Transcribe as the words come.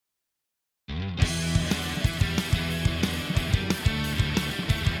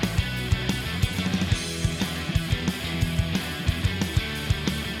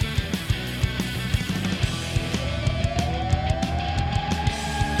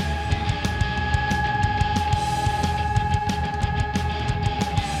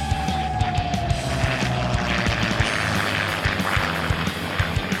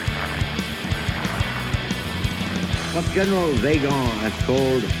General Weygand has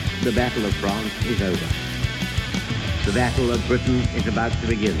called the Battle of France is over. The Battle of Britain is about to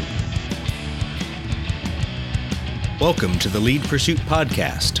begin. Welcome to the Lead Pursuit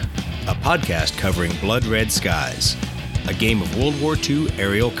Podcast, a podcast covering Blood Red Skies, a game of World War II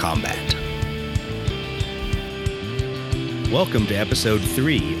aerial combat. Welcome to episode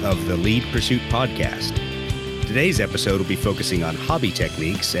 3 of the Lead Pursuit Podcast. Today's episode will be focusing on hobby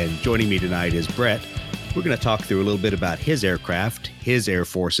techniques, and joining me tonight is Brett. We're going to talk through a little bit about his aircraft, his air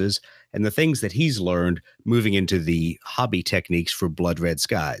forces, and the things that he's learned moving into the hobby techniques for Blood Red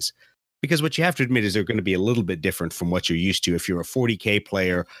Skies. Because what you have to admit is they're going to be a little bit different from what you're used to. If you're a 40K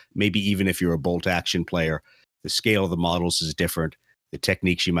player, maybe even if you're a bolt action player, the scale of the models is different. The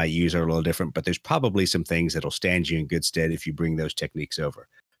techniques you might use are a little different, but there's probably some things that'll stand you in good stead if you bring those techniques over.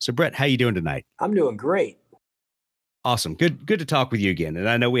 So Brett, how you doing tonight? I'm doing great. Awesome. Good to talk with you again. And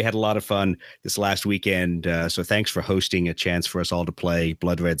I know we had a lot of fun this last weekend. So thanks for hosting a chance for us all to play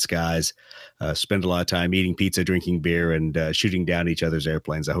Blood Red Skies, spend a lot of time eating pizza, drinking beer, and shooting down each other's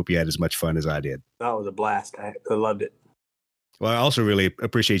airplanes. I hope you had as much fun as I did. That was a blast. I loved it. Well, I also really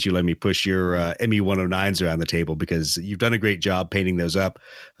appreciate you letting me push your ME-109s around the table, because you've done a great job painting those up.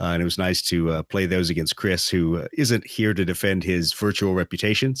 And it was nice to play those against Chris, who isn't here to defend his virtual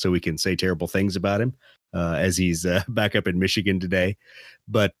reputation, so we can say terrible things about him. As he's back up in Michigan today.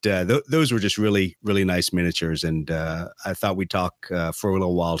 But those were just really, really nice miniatures. And I thought we'd talk for a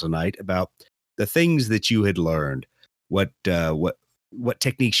little while tonight about the things that you had learned, what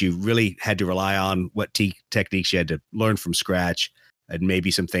techniques you really had to rely on, what techniques you had to learn from scratch, and maybe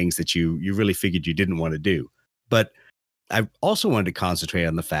some things that you really figured you didn't want to do. But I also wanted to concentrate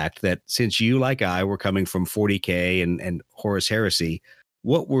on the fact that since you, like I, were coming from 40K and Horus Heresy,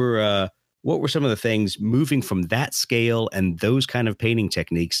 what were some of the things moving from that scale and those kind of painting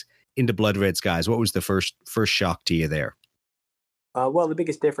techniques into Blood Red Skies? What was the first shock to you there? Well, the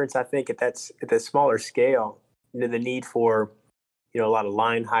biggest difference, I think, at the smaller scale, the need for, a lot of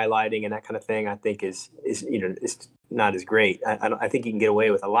line highlighting and that kind of thing, I think is not as great. I think you can get away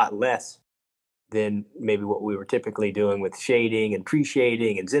with a lot less than maybe what we were typically doing with shading and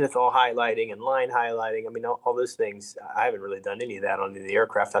pre-shading and zenithal highlighting and line highlighting. I mean, all those things, I haven't really done any of that on the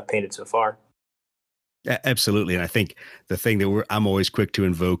aircraft I've painted so far. Absolutely. And I think the thing that I'm always quick to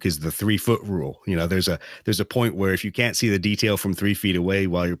invoke is the 3-foot rule. There's a point where if you can't see the detail from 3 feet away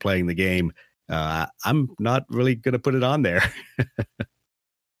while you're playing the game, I'm not really going to put it on there.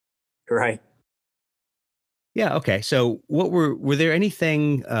 Right. Yeah. Okay. So were there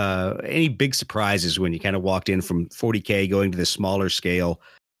anything, any big surprises when you kind of walked in from 40K going to the smaller scale,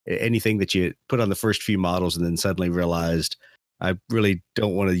 anything that you put on the first few models and then suddenly realized I really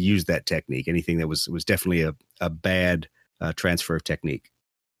don't want to use that technique? Anything that was definitely a bad transfer of technique?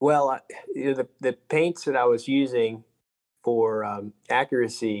 Well, the paints that I was using for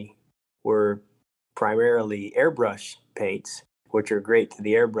accuracy were primarily airbrush paints, which are great to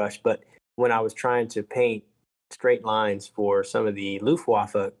the airbrush. But when I was trying to paint straight lines for some of the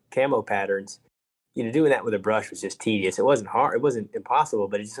Luftwaffe camo patterns, doing that with a brush was just tedious. It wasn't hard. It wasn't impossible,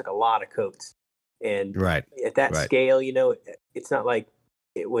 but it just took a lot of coats. And at that scale, it's not like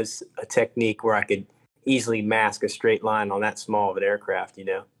it was a technique where I could easily mask a straight line on that small of an aircraft,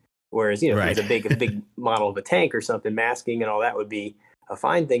 Whereas, if it was a big model of a tank or something, masking and all that would be a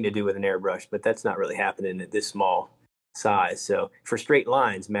fine thing to do with an airbrush, but that's not really happening at this small size. So for straight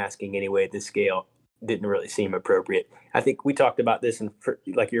lines, masking anyway at this scale didn't really seem appropriate. I think we talked about this in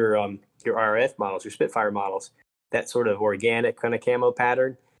like your RF models, your Spitfire models, that sort of organic kind of camo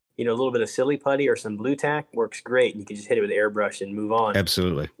pattern, a little bit of silly putty or some blue tack works great. And you can just hit it with the airbrush and move on.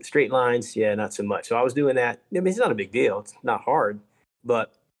 Absolutely. Straight lines, yeah, not so much. So I was doing that. I mean, it's not a big deal. It's not hard,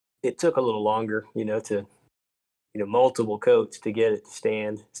 but it took a little longer, to, multiple coats to get it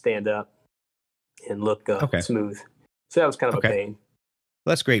to stand up and look smooth. So that was kind of a pain.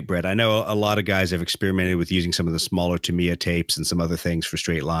 Well, that's great, Brett. I know a lot of guys have experimented with using some of the smaller Tamiya tapes and some other things for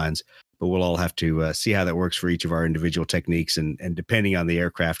straight lines, but we'll all have to see how that works for each of our individual techniques and depending on the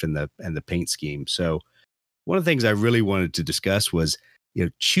aircraft and the paint scheme. So one of the things I really wanted to discuss was,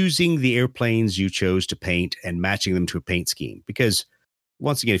 choosing the airplanes you chose to paint and matching them to a paint scheme. Because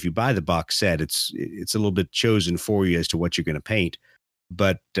once again, if you buy the box set, it's a little bit chosen for you as to what you're going to paint.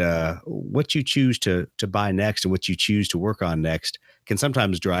 But what you choose to buy next and what you choose to work on next can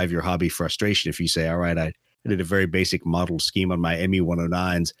sometimes drive your hobby frustration. If you say, all right, I did a very basic model scheme on my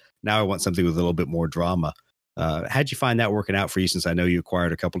ME-109s. Now I want something with a little bit more drama. How'd you find that working out for you, since I know you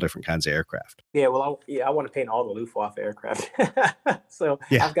acquired a couple different kinds of aircraft? Yeah, well, I want to paint all the Luftwaffe aircraft. So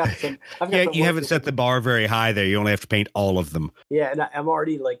yeah. I've got some you haven't set the bar very high there. You only have to paint all of them. Yeah, and I'm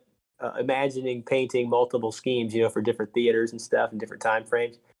already imagining painting multiple schemes, for different theaters and stuff and different time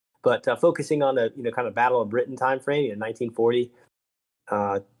frames. But focusing on the, kind of Battle of Britain time frame, 1940,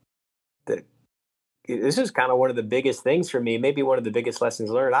 this is kind of one of the biggest things for me, maybe one of the biggest lessons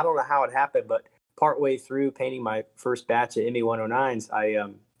learned. I don't know how it happened, but partway through painting my first batch of ME 109s,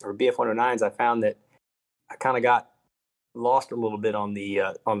 or BF 109s, I found that I kind of got lost a little bit on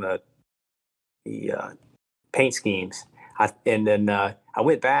the paint schemes. Then I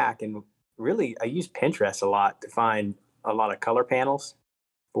went back and really I used Pinterest a lot to find a lot of color panels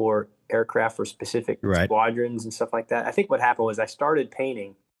for aircraft for specific squadrons and stuff like that. I think what happened was I started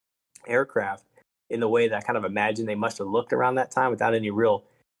painting aircraft in the way that I kind of imagined they must have looked around that time without any real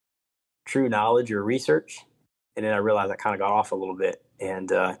true knowledge or research. And then I realized I kind of got off a little bit. And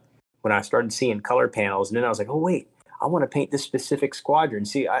when I started seeing color panels, and then I was like, oh, wait, I want to paint this specific squadron.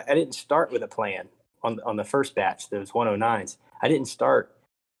 See, I didn't start with a plan on the first batch, those 109s. I didn't start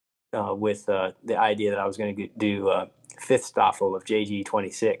with the idea that I was going to do fifth Stoffel of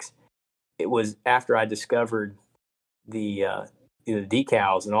JG-26. It was after I discovered the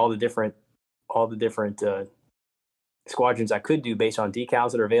decals and all the different squadrons I could do based on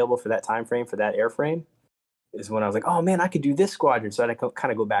decals that are available for that time frame, for that airframe, is when I was like, oh man, I could do this squadron. So I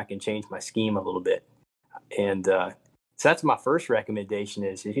kind of go back and change my scheme a little bit. And so that's my first recommendation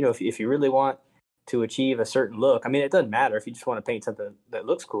is, if you really want to achieve a certain look, I mean, it doesn't matter if you just want to paint something that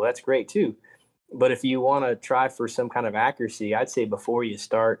looks cool, that's great too. But if you want to try for some kind of accuracy, I'd say before you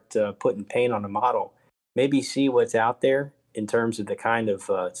start putting paint on a model, maybe see what's out there in terms of the kind of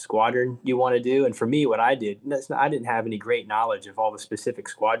squadron you want to do. And for me, what I did, I didn't have any great knowledge of all the specific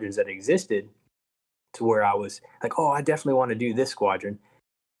squadrons that existed to where I was like, oh, I definitely want to do this squadron.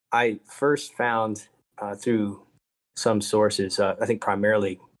 I first found through some sources, I think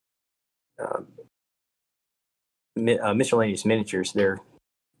primarily Miscellaneous Miniatures, their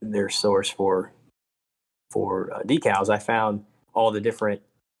source for decals. I found all the different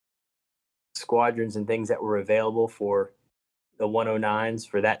squadrons and things that were available for the 109s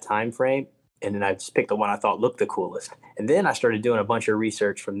for that time frame, and then I just picked the one I thought looked the coolest. And then I started doing a bunch of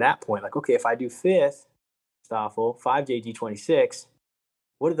research from that point, like, okay, if I do fifth Stoffel 5JG-26,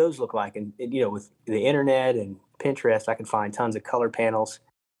 what do those look like? And with the internet and Pinterest, I can find tons of color panels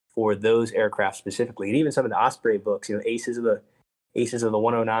for those aircraft specifically, and even some of the Osprey books, aces of the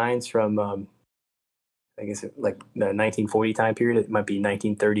 109s from I guess like the 1940 time period. It might be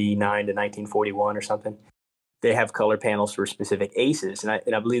 1939 to 1941 or something. They have color panels for specific aces, and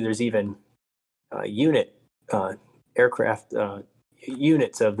I believe there's even aircraft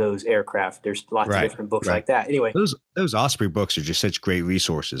units of those aircraft. There's lots of different books like that. Anyway, those Osprey books are just such great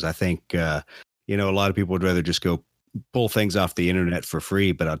resources. I think a lot of people would rather just go pull things off the internet for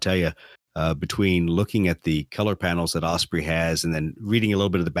free, but I'll tell you, between looking at the color panels that Osprey has and then reading a little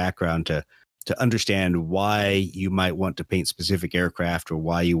bit of the background to understand why you might want to paint specific aircraft or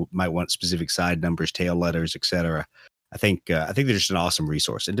why you might want specific side numbers, tail letters, etc. I think they're just an awesome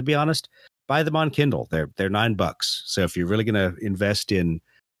resource. And to be honest, buy them on Kindle. They're $9. So if you're really going to invest in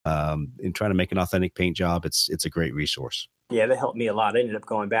trying to make an authentic paint job, it's a great resource. Yeah, that helped me a lot. I ended up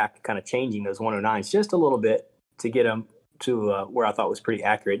going back and kind of changing those 109s just a little bit to get them to where I thought was pretty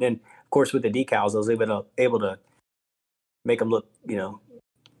accurate. And then, of course, with the decals, I was able to make them look,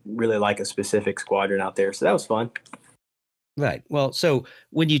 really like a specific squadron out there. So that was fun. Right. Well, so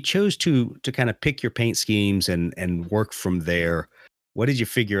when you chose to kind of pick your paint schemes and work from there, what did you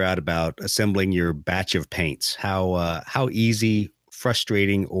figure out about assembling your batch of paints? How easy,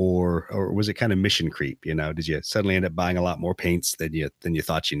 frustrating, or was it kind of mission creep? Did you suddenly end up buying a lot more paints than you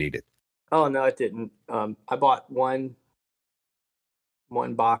thought you needed? Oh no, it didn't. I bought one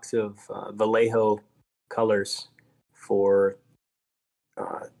box of Vallejo colors for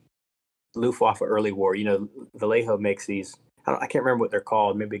Luftwaffe early war. Vallejo makes these. I can't remember what they're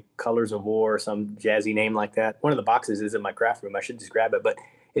called. Maybe Colors of War or some jazzy name like that. One of the boxes is in my craft room. I should just grab it. But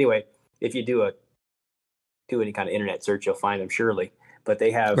anyway, if you do any kind of internet search, you'll find them surely. But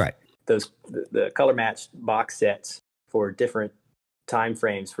they have the color matched box sets for different time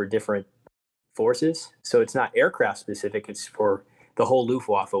frames for different forces. So it's not aircraft specific. It's for the whole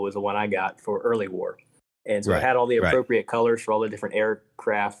Luftwaffe was the one I got for early war. And so it had all the appropriate colors for all the different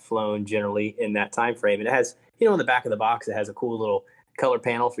aircraft flown generally in that time frame. And it has, in the back of the box, it has a cool little color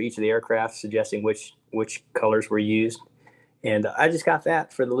panel for each of the aircraft suggesting which colors were used. And I just got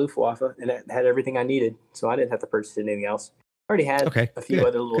that for the Luftwaffe, and it had everything I needed. So I didn't have to purchase anything else. I already had a few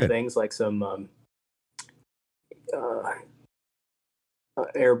other little things like some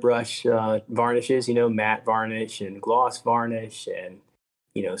airbrush varnishes, matte varnish and gloss varnish, and,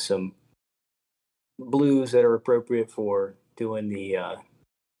 some blues that are appropriate for doing the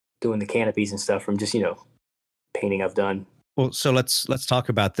doing the canopies and stuff from just, painting I've done. Well, so let's talk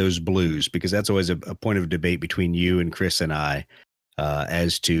about those blues, because that's always a point of debate between you and Chris and I,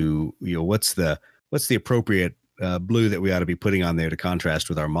 as to what's the appropriate blue that we ought to be putting on there to contrast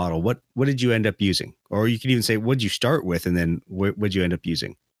with our model. What did you end up using? Or you can even say, what did you start with, and then what did you end up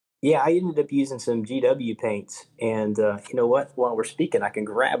using? Yeah, I ended up using some GW paints, and you know what? While we're speaking, I can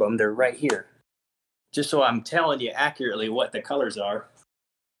grab them. They're right here, just so I'm telling you accurately what the colors are.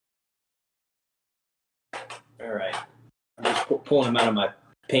 All right, I'm just pulling them out of my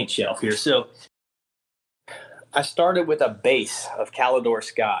paint shelf here. So I started with a base of Calidor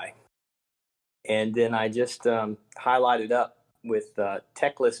Sky, and then I just highlighted up with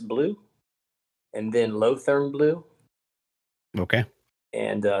Teclis Blue, and then Lotherm Blue. Okay.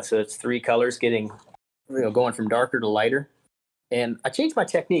 And so it's 3 colors going from darker to lighter. And I changed my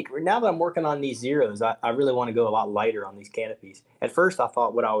technique. Now that I'm working on these zeros, I really want to go a lot lighter on these canopies. At first, I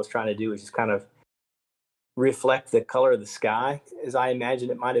thought what I was trying to do was just kind of reflect the color of the sky as I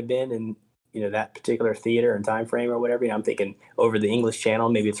imagined it might have been in, that particular theater and time frame or whatever. I'm thinking over the English Channel,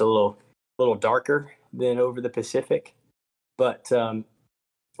 maybe it's a little darker than over the Pacific. But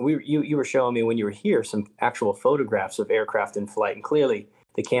you were showing me when you were here some actual photographs of aircraft in flight, and clearly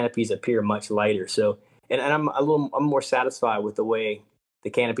the canopies appear much lighter. So, and I'm more satisfied with the way the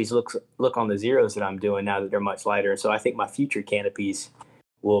canopies look on the zeros that I'm doing now that they're much lighter. So I think my future canopies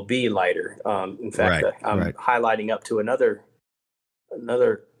will be lighter. In fact, I'm highlighting up to another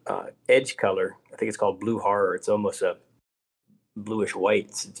edge color. I think it's called Blue Horror. It's almost a bluish white.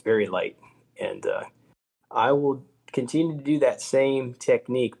 It's very light, and I will continue to do that same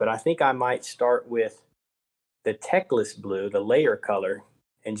technique, but I think I might start with the Teclis Blue, the layer color,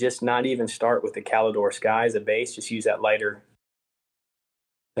 and just not even start with the Calidor Sky as a base. Just use that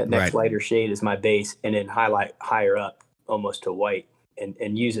next lighter shade as my base, and then highlight higher up almost to white,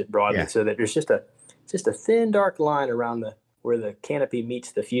 and use it broadly so that there's just a thin dark line around where the canopy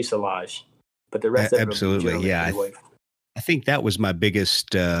meets the fuselage, but the rest of it absolutely, yeah. I think that was my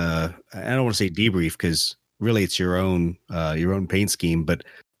biggest. I don't want to say debrief, because really it's your own paint scheme, but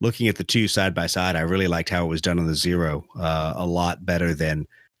looking at the two side by side, I really liked how it was done on the Zero a lot better than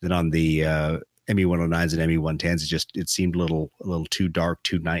on the ME109s and ME110s. It seemed a little too dark,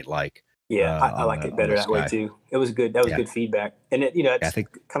 too night-like. Yeah, I like it better that way too. It was good. That was good feedback, and I think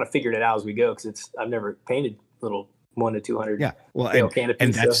kind of figured it out as we go, because I've never painted little 1 to 200. Yeah, well,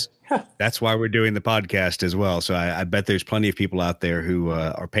 and that's why we're doing the podcast as well. So I bet there's plenty of people out there who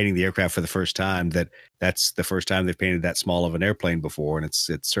are painting the aircraft for the first time. That's the first time they've painted that small of an airplane before, and it's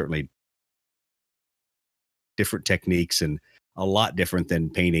certainly different techniques and a lot different than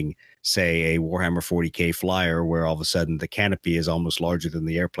painting, say, a Warhammer 40K flyer, where all of a sudden the canopy is almost larger than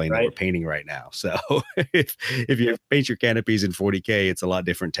the airplane that we're painting right now. So if you paint your canopies in 40K, it's a lot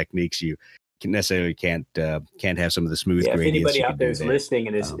different techniques. You necessarily can't have some of the smooth gradients. If anybody out there is listening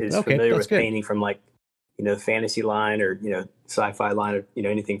and is familiar with painting from fantasy line or sci-fi line or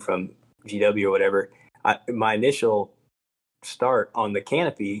anything from GW or whatever, my initial start on the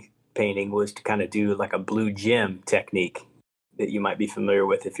canopy painting was to kind of do like a blue gem technique that you might be familiar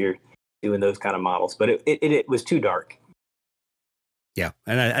with if you're doing those kind of models, but it was too dark. Yeah,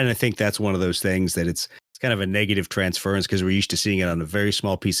 and I think that's one of those things that it's kind of a negative transference, because we're used to seeing it on a very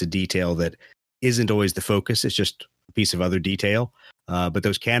small piece of detail that isn't always the focus. It's just a piece of other detail. But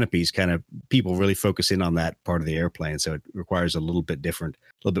those canopies people really focus in on that part of the airplane. So it requires a little bit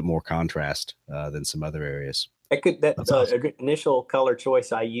more contrast than some other areas. Awesome. Initial color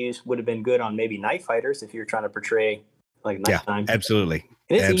choice I used would have been good on maybe night fighters if you're trying to portray like nighttime. Yeah, absolutely.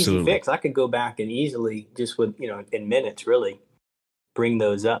 And it's an easy fix. I could go back and easily just with, in minutes really bring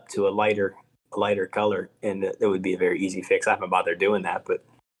those up to a lighter color, and it would be a very easy fix. I haven't bothered doing that, but.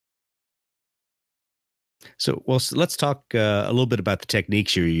 So let's talk a little bit about the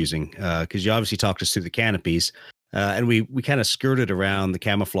techniques you're using, because you obviously talked us through the canopies, and we kind of skirted around the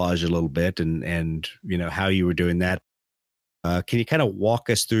camouflage a little bit, and how you were doing that. Can you kind of walk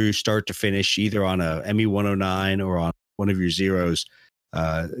us through start to finish, either on a ME109 or on one of your zeros,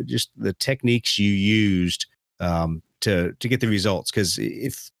 just the techniques you used to get the results? Because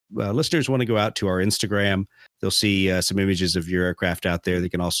if listeners want to go out to our Instagram, they'll see some images of your aircraft out there. They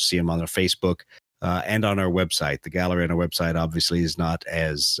can also see them on our Facebook and on our website. The gallery on our website obviously is not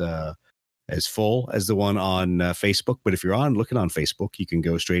as full as the one on Facebook, but if you're looking on Facebook, you can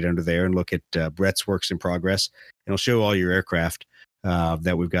go straight under there and look at Brett's Works in Progress, and it'll show all your aircraft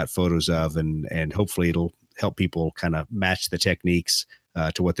that we've got photos of, and hopefully it'll help people kind of match the techniques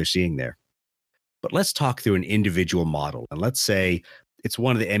to what they're seeing there. But let's talk through an individual model, and let's say it's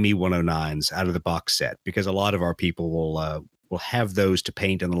one of the ME109s out of the box set, because a lot of our people will have those to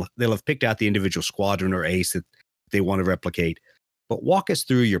paint, and they'll have picked out the individual squadron or ace that they want to replicate. But walk us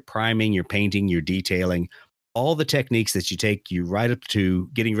through your priming, your painting, your detailing, all the techniques that you take you right up to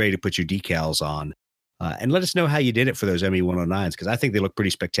getting ready to put your decals on. And let us know how you did it for those ME-109s, because I think they look pretty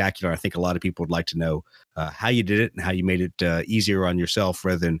spectacular. I think a lot of people would like to know how you did it and how you made it easier on yourself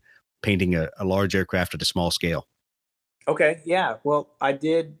rather than painting a large aircraft at a small scale. Okay, yeah. Well, I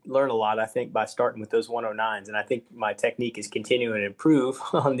did learn a lot, I think, by starting with those 109s. And I think my technique is continuing to improve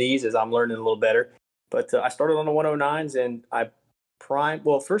on these as I'm learning a little better. But I started on the 109s and I primed.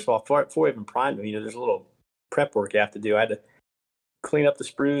 Well, first of all, before I even primed them, there's a little prep work you have to do. I had to clean up the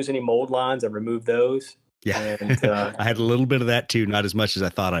sprues, any mold lines. I removed those. Yeah. And, I had a little bit of that too. Not as much as I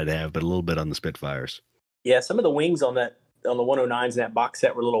thought I'd have, but a little bit on the Spitfires. Yeah, some of the wings on the 109s in that box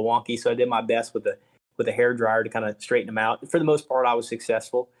set were a little wonky. So I did my best with a hair dryer to kind of straighten them out. For the most part, I was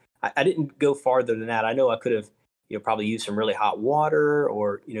successful. I didn't go farther than that. I know I could have, probably used some really hot water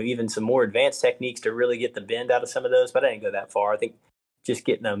or, even some more advanced techniques to really get the bend out of some of those, but I didn't go that far. I think just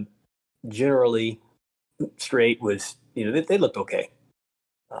getting them generally straight was, they looked okay.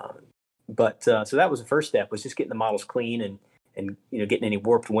 So that was the first step, was just getting the models clean and getting any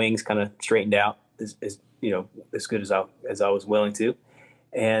warped wings kind of straightened out as good as I was willing to.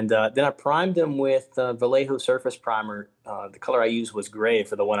 And then I primed them with Vallejo surface primer. The color I used was gray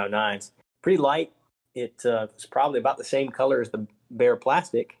for the 109s. Pretty light. It was probably about the same color as the bare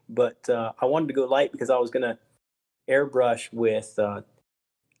plastic, but I wanted to go light because I was going to airbrush with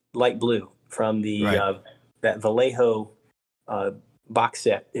light blue from the that Vallejo box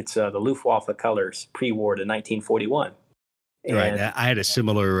set. It's the Luftwaffe colors pre-war to 1941. And right. I had a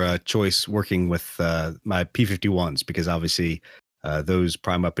similar choice working with my P-51s because obviously those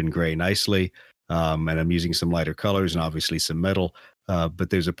prime up in gray nicely, and I'm using some lighter colors and obviously some metal. But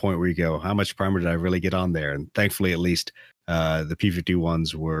there's a point where you go, how much primer did I really get on there? And thankfully, at least the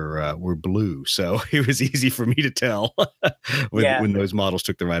P-51s were blue, so it was easy for me to tell when those models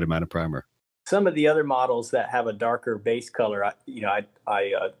took the right amount of primer. Some of the other models that have a darker base color, I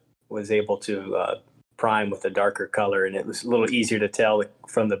was able to prime with a darker color, and it was a little easier to tell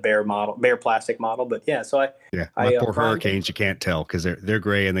from the bare plastic model. But yeah, so my poor Hurricanes, you can't tell because they're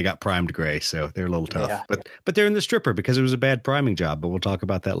gray and they got primed gray, so they're a little tough. But they're in the stripper because it was a bad priming job. But we'll talk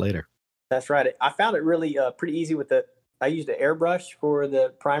about that later. That's right. I found it really pretty easy I used an airbrush for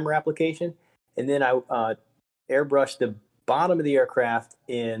the primer application, and then I airbrushed the bottom of the aircraft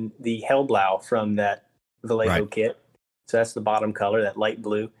in the Hellblau from that Vallejo kit. So that's the bottom color, that light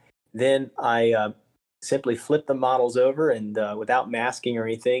blue. Then I simply flipped the models over, and without masking or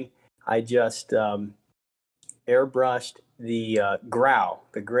anything, I just airbrushed the grau,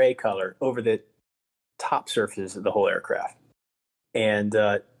 the gray color, over the top surfaces of the whole aircraft. And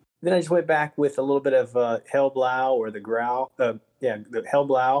then I just went back with a little bit of Hellblau or the grau. The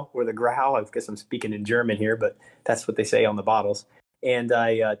Hellblau or the grau. I guess I'm speaking in German here, but that's what they say on the bottles. And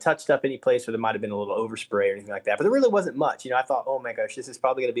I touched up any place where there might have been a little overspray or anything like that. But there really wasn't much. I thought, oh my gosh, this is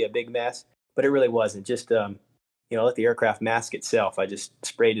probably going to be a big mess. But it really wasn't. Just, let the aircraft mask itself. I just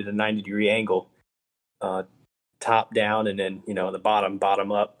sprayed it at a 90-degree angle, top down, and then, the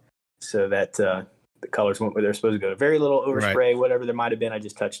bottom up, so that the colors went where they're supposed to go. Very little overspray, whatever there might have been, I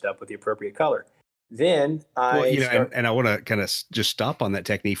just touched up with the appropriate color. Then and I want to kind of just stop on that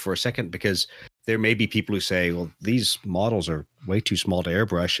technique for a second, because there may be people who say, well, these models are way too small to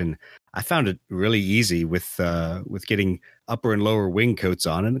airbrush. And I found it really easy with getting upper and lower wing coats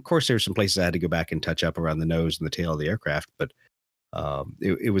on. And of course, there's some places I had to go back and touch up around the nose and the tail of the aircraft. But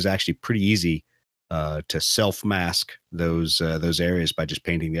it was actually pretty easy to self-mask those areas by just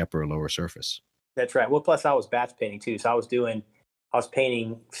painting the upper and lower surface. That's right. Well, plus I was batch painting too. So I was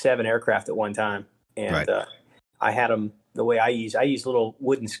painting 7 aircraft at one time. And I had them the way I use little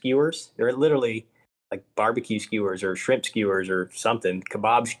wooden skewers. They're literally like barbecue skewers or shrimp skewers or something,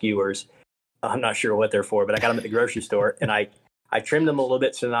 kebab skewers. I'm not sure what they're for, but I got them at the grocery store, and I trimmed them a little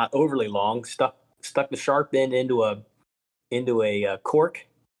bit so they're not overly long. Stuck the sharp end into a cork,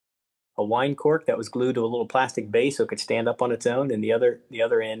 a wine cork that was glued to a little plastic base so it could stand up on its own, and the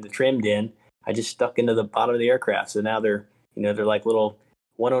other end, the trimmed end, I just stuck into the bottom of the aircraft. So now they're like little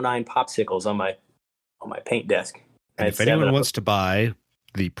 109 popsicles on my paint desk. And if anyone wants to buy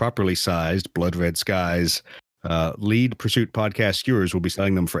the properly sized Blood Red Skies Lead Pursuit podcast skewers, we'll be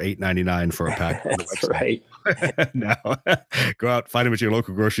selling them for $8.99 for a pack. That's right. Now, go out, find them at your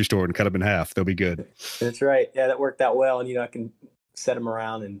local grocery store and cut them in half. They'll be good. That's right. Yeah, that worked out well. And, I can set them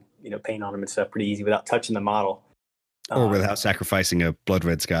around and, paint on them and stuff pretty easy without touching the model. Or without sacrificing a Blood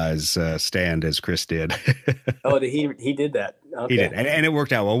Red Skies stand, as Chris did. Oh, he did that. Okay. He did, and it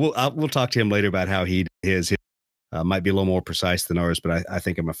worked out well. We'll talk to him later about how he did his. Might be a little more precise than ours, but I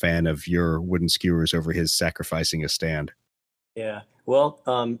think I'm a fan of your wooden skewers over his sacrificing a stand. Yeah.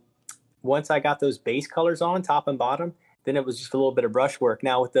 Well, once I got those base colors on top and bottom, then it was just a little bit of brushwork.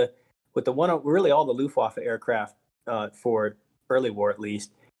 Now with the one, really all the Luftwaffe aircraft for early war at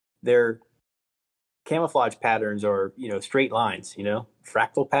least, their camouflage patterns are straight lines,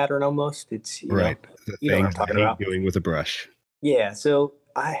 fractal pattern almost. It's right. The you know what thing I'm talking I hate about. doing with a brush. Yeah. So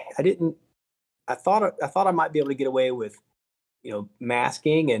I didn't. I thought I might be able to get away with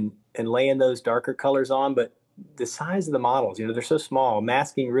masking and laying those darker colors on, but the size of the models, they're so small.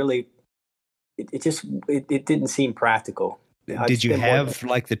 Masking really, it didn't seem practical. Did you have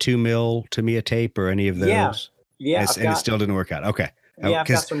like the 2 mil Tamiya tape or any of Yeah, those? yeah, And it still didn't work out. Okay. yeah, I've got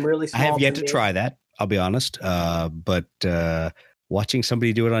Because some really I small. have yet to try that. I'll be honest. But watching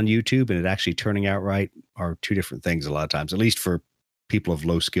somebody do it on YouTube and it actually turning out right are two different things a lot of times, at least for people of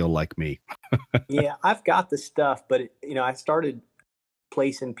low skill like me. Yeah, I've got the stuff, but I started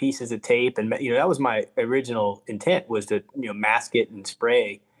placing pieces of tape, and that was my original intent, was to mask it and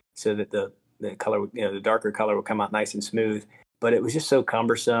spray so that the color, the darker color, would come out nice and smooth. But it was just so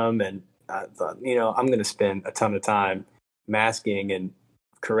cumbersome, and I thought, I'm going to spend a ton of time masking and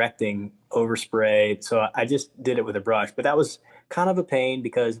correcting overspray. So I just did it with a brush, but that was kind of a pain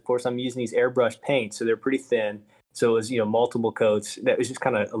because, of course, I'm using these airbrush paints, so they're pretty thin. So it was multiple coats. That was just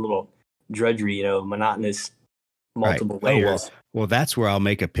kind of a little drudgery, monotonous, multiple layers. Well, that's where I'll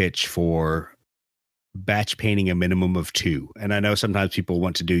make a pitch for batch painting a minimum of 2. And I know sometimes people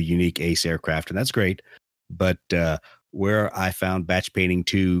want to do unique ace aircraft, and that's great. But where I found batch painting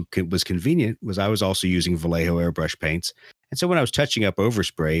 2 was convenient was I was also using Vallejo airbrush paints. And so when I was touching up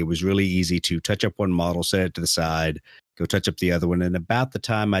overspray, it was really easy to touch up one model, set it to the side, go touch up the other one. And about the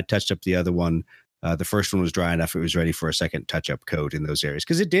time I touched up the other one, the first one was dry enough. It was ready for a second touch-up coat in those areas.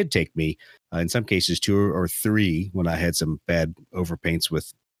 Because it did take me, in some cases, 2 or 3 when I had some bad overpaints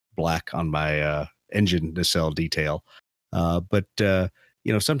with black on my engine nacelle detail. But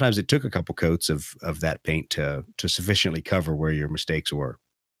sometimes it took a couple coats of that paint to sufficiently cover where your mistakes were.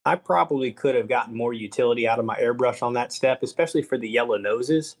 I probably could have gotten more utility out of my airbrush on that step, especially for the yellow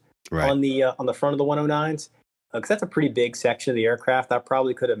noses on the front of the 109s, because that's a pretty big section of the aircraft. I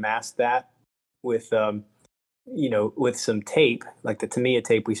probably could have masked that with with some tape, like the Tamiya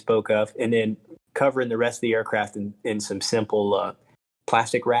tape we spoke of, and then covering the rest of the aircraft in some simple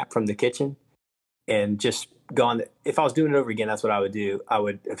plastic wrap from the kitchen, and just gone. If I was doing it over again, that's what I would do. I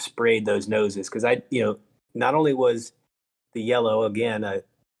would have sprayed those noses, because not only was the yellow, again, a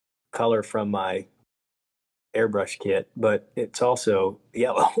color from my airbrush kit, but it's also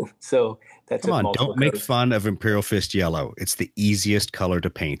yellow. So that's come on, don't make fun of Imperial Fist yellow. It's the easiest color to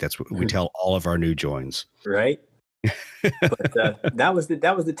paint. That's what we tell all of our new joins. Right. But that was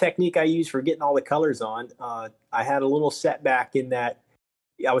the technique I used for getting all the colors on. I had a little setback in that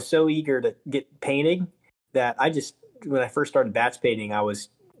I was so eager to get painting that when I first started batch painting, I was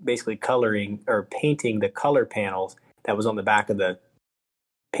basically coloring or painting the color panels that was on the back of the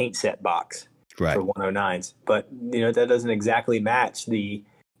paint set box for 109s. But that doesn't exactly match the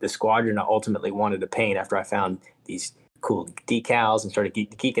squadron I ultimately wanted to paint after I found these cool decals and started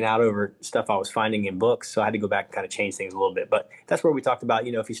geeking out over stuff I was finding in books. So I had to go back and kind of change things a little bit. But that's where we talked about,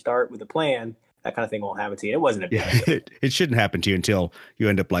 if you start with a plan, that kind of thing won't happen to you. It wasn't a big deal. It shouldn't happen to you until you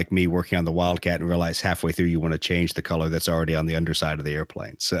end up like me working on the Wildcat and realize halfway through you want to change the color that's already on the underside of the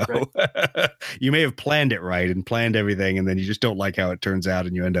airplane. So you may have planned it right and planned everything, and then you just don't like how it turns out,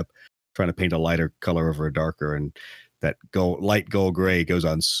 and you end up trying to paint a lighter color over a darker, and that light gold gray goes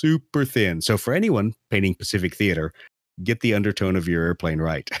on super thin. So for anyone painting Pacific Theater, get the undertone of your airplane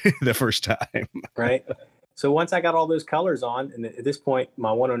right the first time. Right. So once I got all those colors on, and at this point, my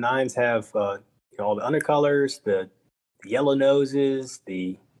 109s have all the undercolors, the yellow noses,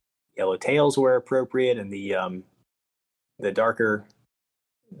 the yellow tails were appropriate, and the darker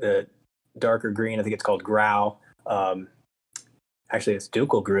green, I think it's called grau. Actually, it's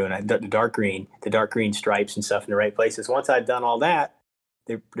ducal green. The dark green stripes and stuff in the right places. Once I'd done all that,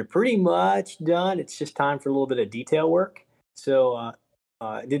 they're pretty much done. It's just time for a little bit of detail work. So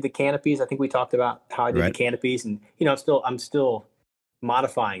I did the canopies. I think we talked about how I did the canopies, and I'm still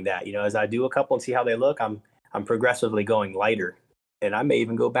modifying that. As I do a couple and see how they look, I'm progressively going lighter, and I may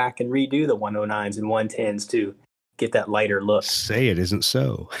even go back and redo the 109s and 110s to get that lighter look. Say it isn't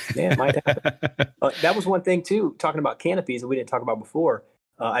so. Yeah, it might happen. That was one thing too, talking about canopies that we didn't talk about before.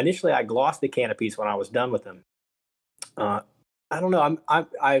 Initially, I glossed the canopies when I was done with them. I don't know.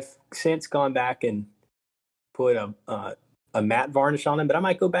 I've since gone back and put a matte varnish on them, but I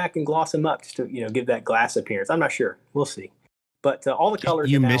might go back and gloss them up just to give that glass appearance. I'm not sure. We'll see. But all the colors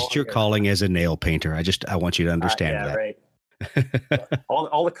You are now missed on your there. calling as a nail painter. I want you to understand Yeah, that. right.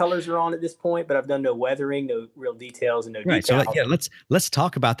 All the colors are on at this point, but I've done no weathering, no real details, and no Right. So decals. let's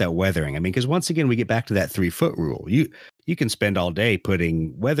talk about that weathering. I mean, because once again, we get back to that 3-foot rule. You can spend all day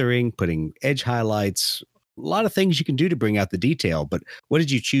putting weathering, putting edge highlights, a lot of things you can do to bring out the detail. But what did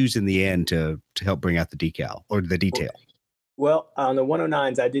you choose in the end to help bring out the decal or the detail? Well, on the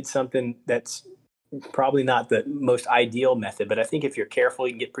 109s, I did something that's probably not the most ideal method, but I think if you're careful,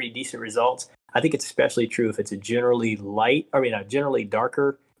 you can get pretty decent results. I think it's especially true if it's a generally a generally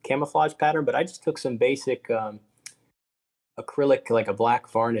darker camouflage pattern. But I just took some basic acrylic, like a black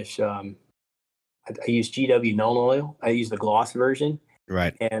varnish. I use GW Nuln Oil. I use the gloss version.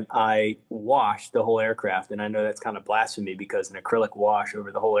 Right. And I washed the whole aircraft. And I know that's kind of blasphemy because an acrylic wash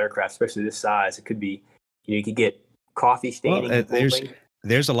over the whole aircraft, especially this size, it could be, you could get coffee staining. Well,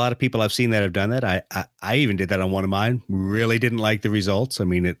 there's a lot of people I've seen that have done that. I even did that on one of mine. Really didn't like the results. I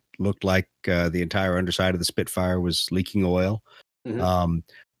mean, it looked like the entire underside of the Spitfire was leaking oil. Mm-hmm.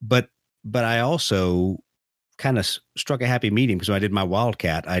 But I also kind of struck a happy medium because when I did my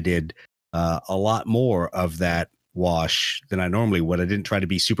Wildcat, I did a lot more of that wash than I normally would. I didn't try to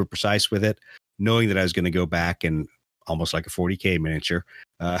be super precise with it, knowing that I was going to go back and almost like a 40K miniature,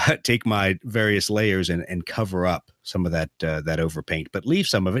 take my various layers and cover up some of that overpaint, but leave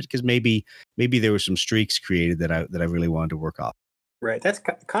some of it because maybe there were some streaks created that I really wanted to work off. Right. That's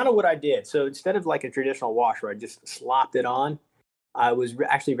kind of what I did. So instead of like a traditional wash where I just slopped it on, I was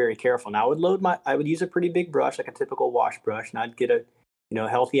actually very careful. Now I would use a pretty big brush, like a typical wash brush, and I'd get a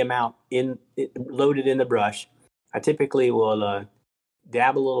healthy amount loaded in the brush. I typically will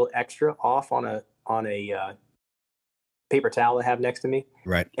dab a little extra off on a paper towel I have next to me.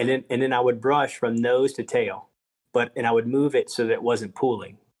 Right. And then I would brush from nose to tail, and I would move it so that it wasn't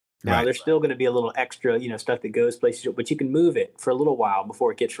pooling. Now right. There's still going to be a little extra, stuff that goes places, but you can move it for a little while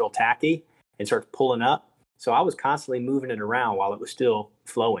before it gets real tacky and starts pulling up. So I was constantly moving it around while it was still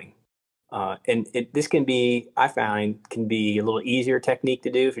flowing. This I find can be a little easier technique to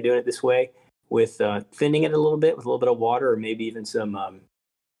do if you're doing it this way, with thinning it a little bit with a little bit of water or maybe even some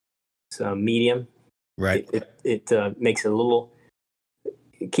medium. Right. It makes it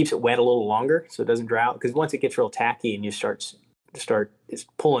it keeps it wet a little longer so it doesn't dry out. Because once it gets real tacky and you start it's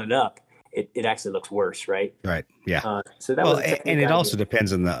pulling it up, it actually looks worse, right? Right. Yeah. So that was and it also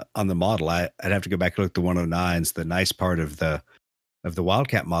depends on the model. I'd have to go back and look at the 109s. The nice part of the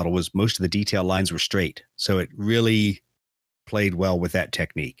Wildcat model was most of the detail lines were straight, so it really played well with that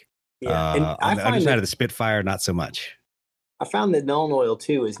technique. Yeah, and on the underside of the Spitfire, not so much. I found that Nuln Oil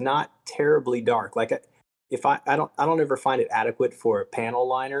too is not terribly dark. Like I don't ever find it adequate for a panel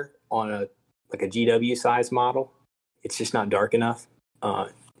liner on a GW size model. It's just not dark enough.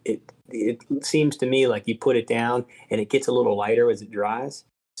 It seems to me like you put it down and it gets a little lighter as it dries.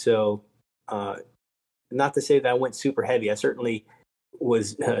 So not to say that I went super heavy. I certainly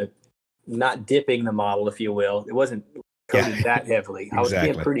was not dipping the model, if you will. It wasn't coated that heavily. Exactly. I was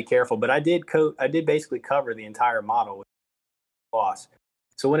being pretty careful, but I did basically cover the entire model with gloss.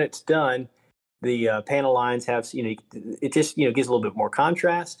 So when it's done, the panel lines have, it just, gives a little bit more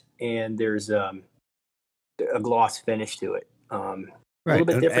contrast, and there's a gloss finish to it. A little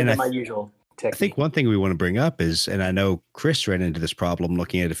bit different than my usual technique. I think one thing we want to bring up is, and I know Chris ran into this problem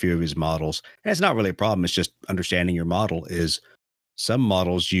looking at a few of his models, and it's not really a problem, it's just understanding your model, is some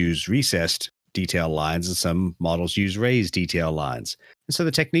models use recessed detail lines and some models use raised detail lines. And so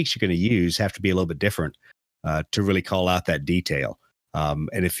the techniques you're going to use have to be a little bit different to really call out that detail. And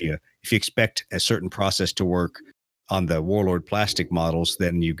if you expect a certain process to work on the Warlord plastic models,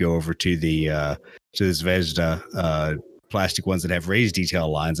 then you go over to the Zvezda plastic ones that have raised detail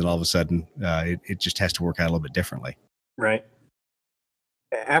lines, and all of a sudden it just has to work out a little bit differently. Right.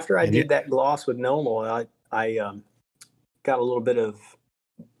 After I did that gloss with Nuln Oil, I got a little bit of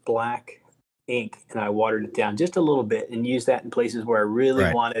black ink and I watered it down just a little bit and used that in places where I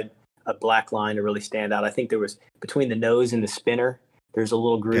really wanted a black line to really stand out. I think there was between the nose and the spinner, there's a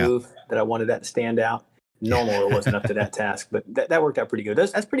little groove that I wanted that to stand out. Nuln Oil wasn't up to that task, but that worked out pretty good.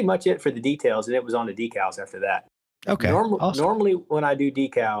 That's pretty much it for the details, and it was on the decals after that. Okay. Awesome. Normally when I do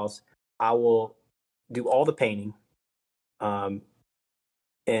decals, I will do all the painting,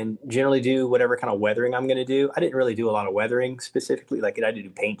 and generally do whatever kind of weathering I'm going to do. I didn't really do a lot of weathering specifically, like I didn't do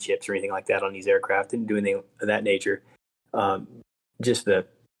paint chips or anything like that on these aircraft. Didn't do anything of that nature. Just that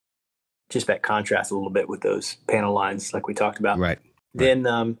contrast a little bit with those panel lines, like we talked about. Right. Then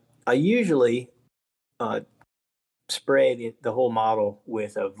I usually spray the whole model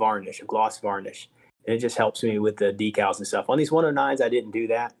with a gloss varnish. And it just helps me with the decals and stuff. On these 109s, I didn't do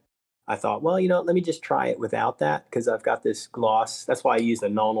that. I thought, well, let me just try it without that because I've got this gloss. That's why I use the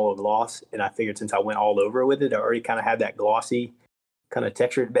Nuln gloss. And I figured since I went all over with it, I already kind of had that glossy kind of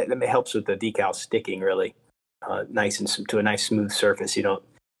texture. That helps with the decal sticking really nice and to a nice smooth surface. You don't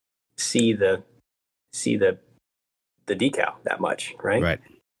see the decal that much, right? Right.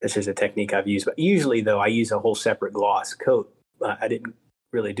 This is a technique I've used. But usually, though, I use a whole separate gloss coat. I didn't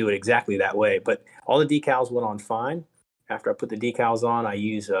really do it exactly that way. But all the decals went on fine. After I put the decals on, I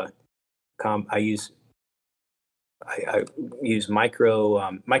use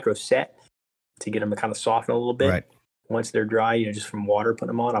micro set to get them to kind of soften a little bit. Right. Once they're dry, just from water, putting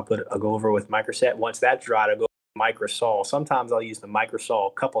them on, I'll go over with micro set. Once that's dried, I'll go with microsol. Sometimes I'll use the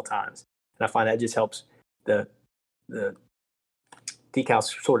microsol a couple times, and I find that just helps the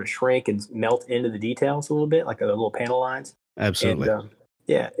decals sort of shrink and melt into the details a little bit, like the little panel lines. Absolutely. And,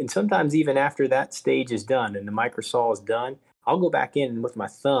 and sometimes even after that stage is done and the microsol is done, I'll go back in with my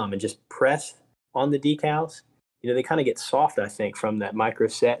thumb and just press on the decals. They kind of get soft, I think, from that micro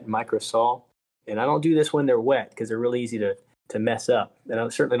set and microsol. And I don't do this when they're wet because they're really easy to mess up. And I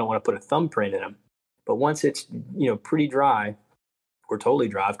certainly don't want to put a thumbprint in them. But once it's, pretty dry or totally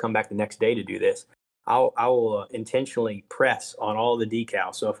dry, I've come back the next day to do this. I will intentionally press on all the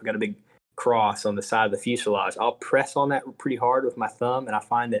decals. So if I've got a big cross on the side of the fuselage, I'll press on that pretty hard with my thumb. And I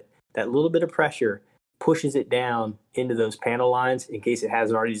find that little bit of pressure pushes it down into those panel lines in case it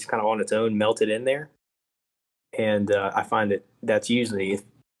hasn't already just kind of on its own melted in there. And I find that's usually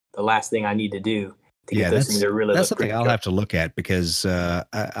the last thing I need to do to get those things to really that's look something I'll have to look at because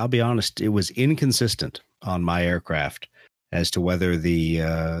I'll be honest, it was inconsistent on my aircraft as to whether the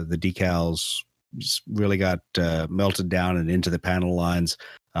decals really got melted down and into the panel lines.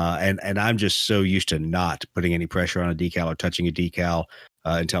 And I'm just so used to not putting any pressure on a decal or touching a decal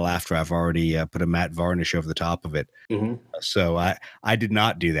until after I've already put a matte varnish over the top of it. Mm-hmm. So I did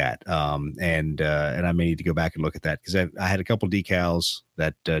not do that. And I may need to go back and look at that because I had a couple decals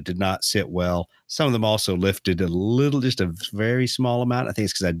that did not sit well. Some of them also lifted a little, just a very small amount. I think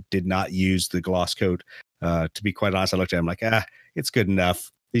it's because I did not use the gloss coat. To be quite honest, I looked at them like, it's good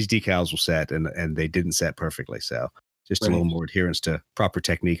enough. These decals will set, and they didn't set perfectly. So just a little more adherence to proper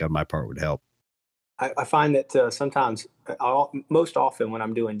technique on my part would help. I find that sometimes, most often when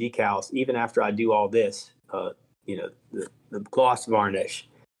I'm doing decals, even after I do all this, the gloss varnish,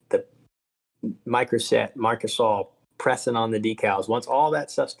 the microset, microsol, pressing on the decals. Once all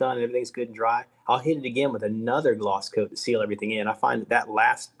that stuff's done and everything's good and dry, I'll hit it again with another gloss coat to seal everything in. I find that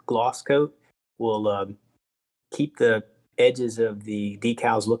last gloss coat will keep the edges of the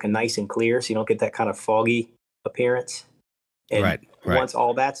decals looking nice and clear, so you don't get that kind of foggy appearance. And right. Once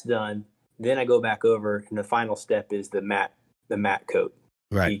all that's done, then I go back over, and the final step is the matte coat.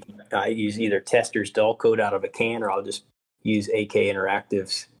 Right. I use either Tester's dull coat out of a can, or I'll just use AK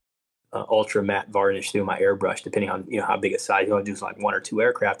Interactive's ultra matte varnish through my airbrush, depending on how big a size. You want to do like 1 or 2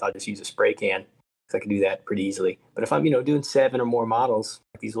 aircraft, I'll just use a spray can, because I can do that pretty easily. But if I'm doing 7 or more models,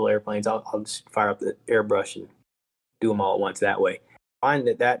 like these little airplanes, I'll just fire up the airbrush and do them all at once that way. I find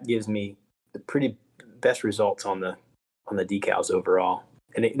that gives me the pretty best results on the decals overall,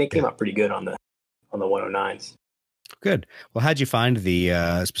 and they came out pretty good on the 109s. Good. Well, how'd you find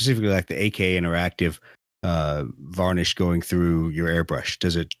the specifically like the AK Interactive varnish going through your airbrush?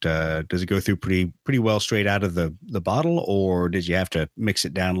 Does it go through pretty well straight out of the bottle, or did you have to mix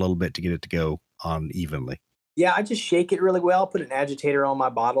it down a little bit to get it to go on evenly? Yeah, I just shake it really well, put an agitator on my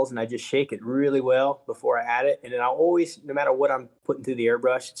bottles, and I just shake it really well before I add it. And then I'll always, no matter what I'm putting through the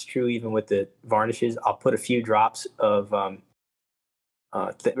airbrush, it's true even with the varnishes, I'll put a few drops of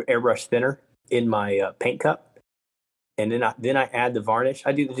airbrush thinner in my paint cup. And then I add the varnish.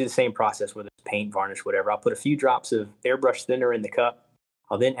 I do the same process with paint, varnish, whatever. I'll put a few drops of airbrush thinner in the cup.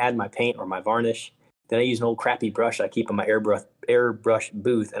 I'll then add my paint or my varnish. Then I use an old crappy brush I keep in my airbrush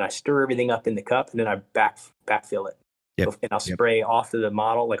booth, and I stir everything up in the cup, and then I backfill it. Yep. And I'll spray off to the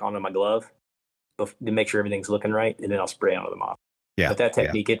model, like onto my glove, to make sure everything's looking right, and then I'll spray onto the model. Yeah. But that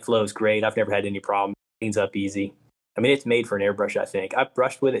technique, it flows great. I've never had any problem. It cleans up easy. I mean, it's made for an airbrush, I think. I've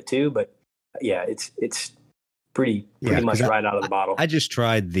brushed with it too, but yeah, it's pretty much right out of the bottle. I just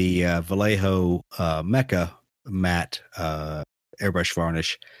tried the Vallejo Mecha matte airbrush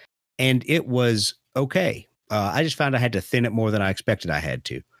varnish, and it was okay. I just found I had to thin it more than I expected I had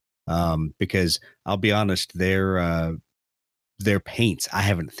to, because I'll be honest, their paints I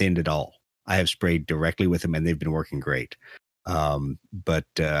haven't thinned at all. I have sprayed directly with them, and they've been working great. But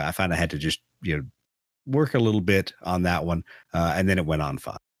I found I had to just work a little bit on that one, and then it went on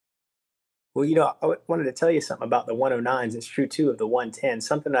fine. Well, I wanted to tell you something about the 109s. It's true, too, of the 110.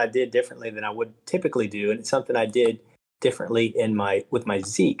 Something I did differently than I would typically do, and it's something I did differently with my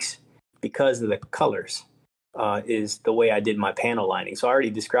Zeeks. because of the colors, is the way I did my panel lining. So I already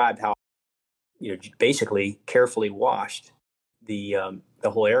described how, basically carefully washed the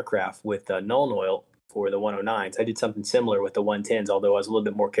whole aircraft with Nuln Oil for the 109s. I did something similar with the 110s, although I was a little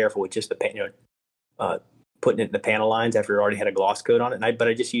bit more careful with just the putting it in the panel lines after it already had a gloss coat on it. But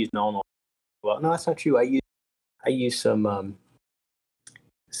I just used Nuln Oil. Well, no, that's not true. I used some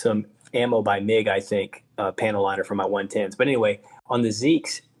Ammo by MiG, I think, panel liner for my 110s. But anyway, on the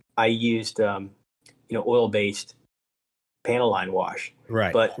Zeeks, I used oil-based panel line wash.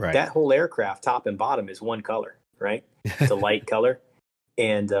 Right. But that whole aircraft, top and bottom, is one color, right? It's a light color.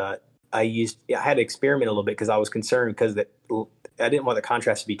 And I had to experiment a little bit because I was concerned because I didn't want the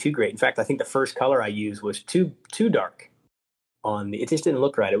contrast to be too great. In fact, I think the first color I used was too dark. It just didn't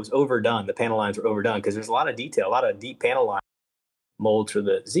look right. It was overdone. The panel lines were overdone because there's a lot of detail, a lot of deep panel line molds for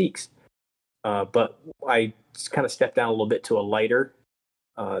the Zeeks. But I just kind of stepped down a little bit to a lighter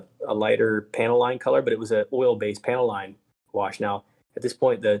panel line color, but it was an oil-based panel line wash. Now, at this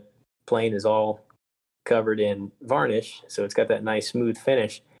point, the plane is all covered in varnish, so it's got that nice smooth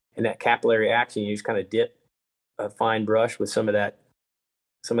finish. And that capillary action, you just kind of dip a fine brush with some of that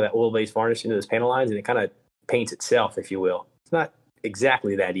oil-based varnish into those panel lines, and it kind of paints itself, if you will. It's not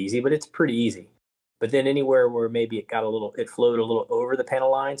exactly that easy, but it's pretty easy. But then anywhere where maybe it flowed a little over the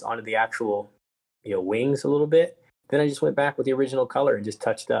panel lines onto the actual, wings a little bit, then I just went back with the original color and just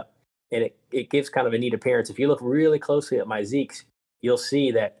touched up. And it gives kind of a neat appearance. If you look really closely at my Zeeks, you'll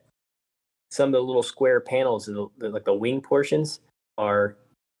see that some of the little square panels, like the wing portions, are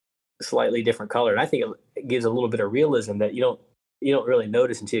slightly different color. And I think it gives a little bit of realism that you don't really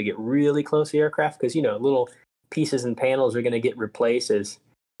notice until you get really close to the aircraft, because little pieces and panels are going to get replaced as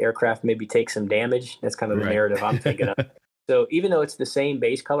aircraft maybe take some damage. That's kind of the narrative I'm thinking of. So even though it's the same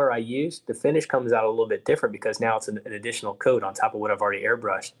base color I used, the finish comes out a little bit different because now it's an additional coat on top of what I've already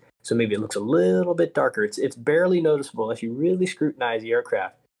airbrushed. So maybe it looks a little bit darker. It's barely noticeable unless you really scrutinize the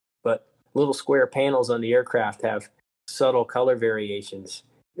aircraft. But little square panels on the aircraft have subtle color variations.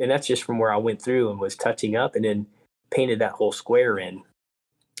 And that's just from where I went through and was touching up and then painted that whole square in.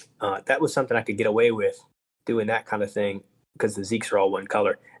 That was something I could get away with doing that kind of thing because the Zeeks are all one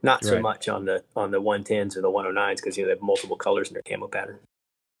color. Not so much on the 110s or the 109s because they have multiple colors in their camo pattern.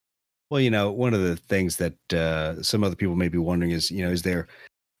 Well, one of the things that some other people may be wondering is, is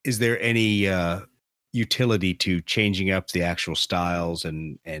there any utility to changing up the actual styles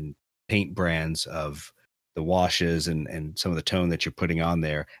and paint brands of the washes and some of the tone that you're putting on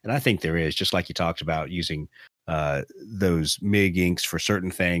there? And I think there is, just like you talked about using those MiG inks for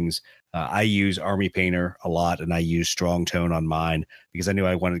certain things. I use Army Painter a lot, and I use Strong Tone on mine because I knew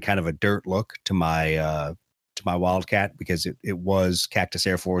I wanted kind of a dirt look to my Wildcat, because it was Cactus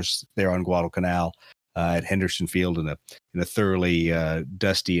Air Force there on Guadalcanal at Henderson Field in a thoroughly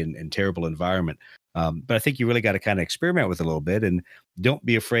dusty and terrible environment. But I think you really got to kind of experiment with it a little bit, and don't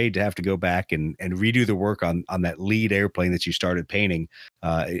be afraid to have to go back and redo the work on that lead airplane that you started painting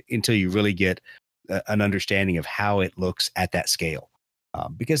until you really get an understanding of how it looks at that scale.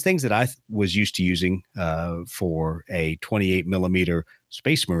 Because things that I was used to using for a 28 millimeter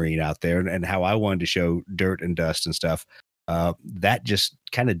Space Marine out there and how I wanted to show dirt and dust and stuff, that just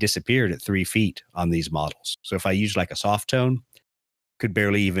kind of disappeared at 3 feet on these models. So if I use like a soft tone, could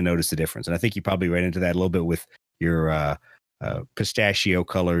barely even notice the difference. And I think you probably ran into that a little bit with your pistachio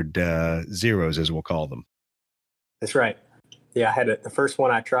colored zeros, as we'll call them. That's right. Yeah, I had the first one.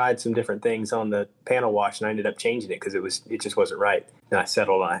 I tried some different things on the panel wash, and I ended up changing it because it just wasn't right. And I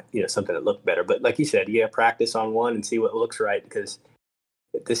settled on something that looked better. But like you said, you practice on one and see what looks right, because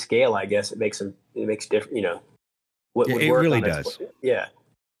at this scale, I guess it makes different. What would it work really on does. Yeah.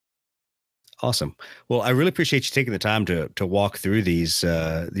 Awesome. Well, I really appreciate you taking the time to walk through these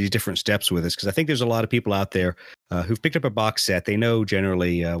different steps with us, because I think there's a lot of people out there who've picked up a box set. They know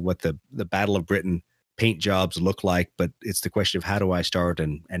generally what the Battle of Britain paint jobs look like, but it's the question of how do I start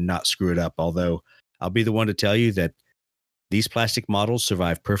and not screw it up. Although I'll be the one to tell you that these plastic models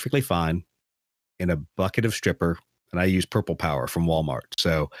survive perfectly fine in a bucket of stripper, and I use Purple Power from Walmart.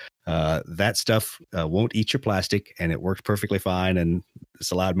 So that stuff won't eat your plastic, and it worked perfectly fine. And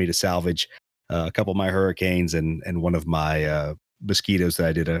this allowed me to salvage a couple of my Hurricanes and one of my Mosquitoes that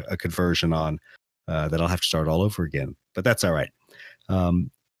I did a conversion on that I'll have to start all over again. But that's all right.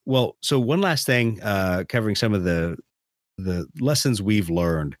 Well, so one last thing, covering some of the lessons we've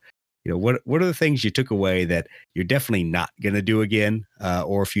learned. What are the things you took away that you're definitely not going to do again?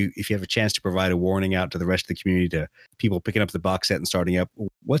 Or if you have a chance to provide a warning out to the rest of the community, to people picking up the box set and starting up,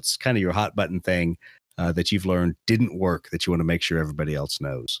 what's kind of your hot button thing that you've learned didn't work that you want to make sure everybody else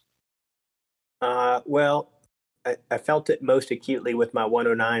knows? Well, I felt it most acutely with my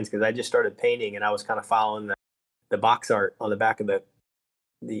 109s because I just started painting and I was kind of following the box art on the back of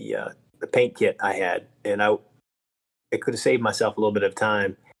the paint kit I had, and I could have saved myself a little bit of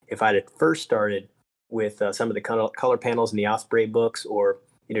time if I'd first started with some of the color panels in the Osprey books, or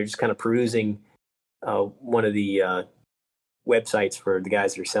just kind of perusing one of the websites for the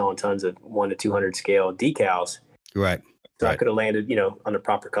guys that are selling tons of 1 to 200 scale decals. Right. So I could have landed, on the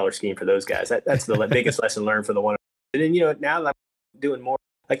proper color scheme for those guys. That's the biggest lesson learned for the one. And then, now that I'm doing more,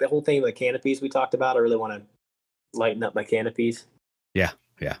 like the whole thing with the canopies we talked about, I really want to lighten up my canopies. Yeah.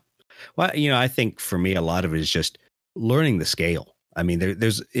 Yeah. Well, I think for me, a lot of it is just learning the scale. I mean,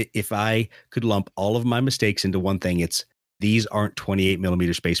 there's, if I could lump all of my mistakes into one thing, it's these aren't 28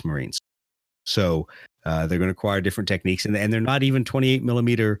 millimeter Space Marines. So they're going to require different techniques, and they're not even 28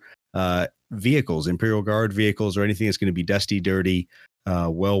 millimeter vehicles, Imperial Guard vehicles, or anything that's going to be dusty, dirty,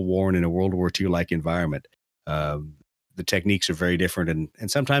 well worn in a World War II like environment. The techniques are very different, and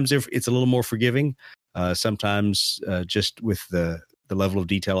sometimes it's a little more forgiving. Sometimes just with the level of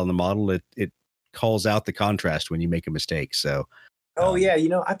detail on the model, it calls out the contrast when you make a mistake. So,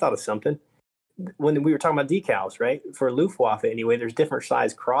 I thought of something when we were talking about decals, right? For Luftwaffe, anyway, there's different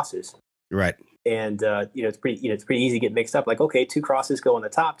size crosses. Right. And it's pretty easy to get mixed up. Like, okay, 2 crosses go on the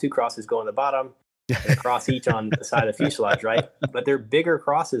top, 2 crosses go on the bottom, and a cross each on the side of the fuselage, right? But they're bigger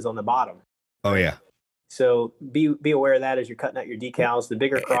crosses on the bottom. Oh yeah. So be aware of that as you're cutting out your decals. The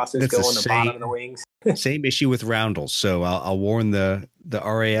bigger crosses go on the bottom of the wings. Same issue with roundels. So I'll warn the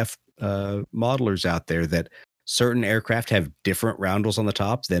RAF modelers out there that certain aircraft have different roundels on the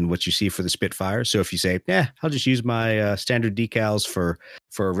top than what you see for the Spitfire. So if you say, I'll just use my standard decals for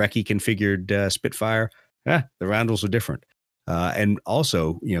a recce configured Spitfire, the roundels are different. And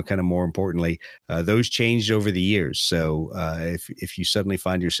also, kind of more importantly, those changed over the years. So if you suddenly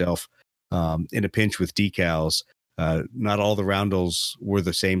find yourself in a pinch with decals, not all the roundels were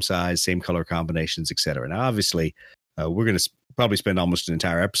the same size, same color combinations, et cetera. Now, obviously, we're going to probably spend almost an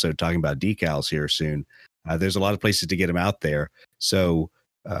entire episode talking about decals here soon. There's a lot of places to get them out there. So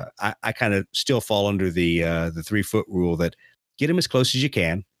I kind of still fall under the 3-foot rule that get them as close as you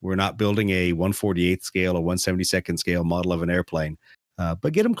can. We're not building a 1/48th scale or 1/72nd scale model of an airplane,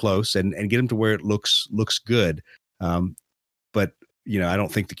 but get them close and get them to where it looks good. But I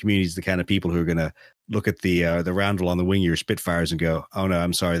don't think the community is the kind of people who are going to look at the roundel on the wing of your Spitfires and go, oh no,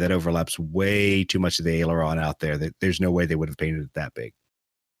 I'm sorry, that overlaps way too much of the aileron out there. There's no way they would have painted it that big.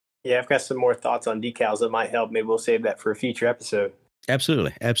 Yeah, I've got some more thoughts on decals that might help. Maybe we'll save that for a future episode.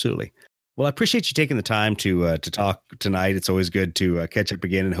 Absolutely. Well, I appreciate you taking the time to talk tonight. It's always good to catch up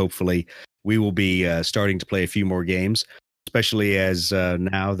again, and hopefully we will be starting to play a few more games, especially as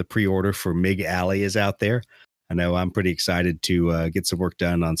now the pre-order for MiG Alley is out there. I know I'm pretty excited to get some work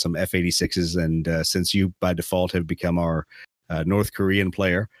done on some F-86s, and since you by default have become our North Korean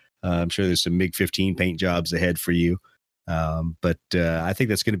player, I'm sure there's some MiG-15 paint jobs ahead for you. But I think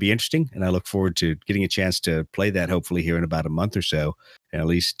that's going to be interesting, and I look forward to getting a chance to play that hopefully here in about a month or so, and at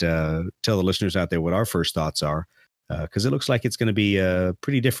least tell the listeners out there what our first thoughts are, because it looks like it's going to be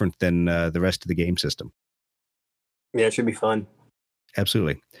pretty different than the rest of the game system. Yeah, it should be fun.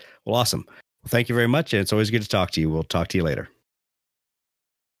 Absolutely. Well, awesome. Well, thank you very much, and it's always good to talk to you. We'll talk to you later.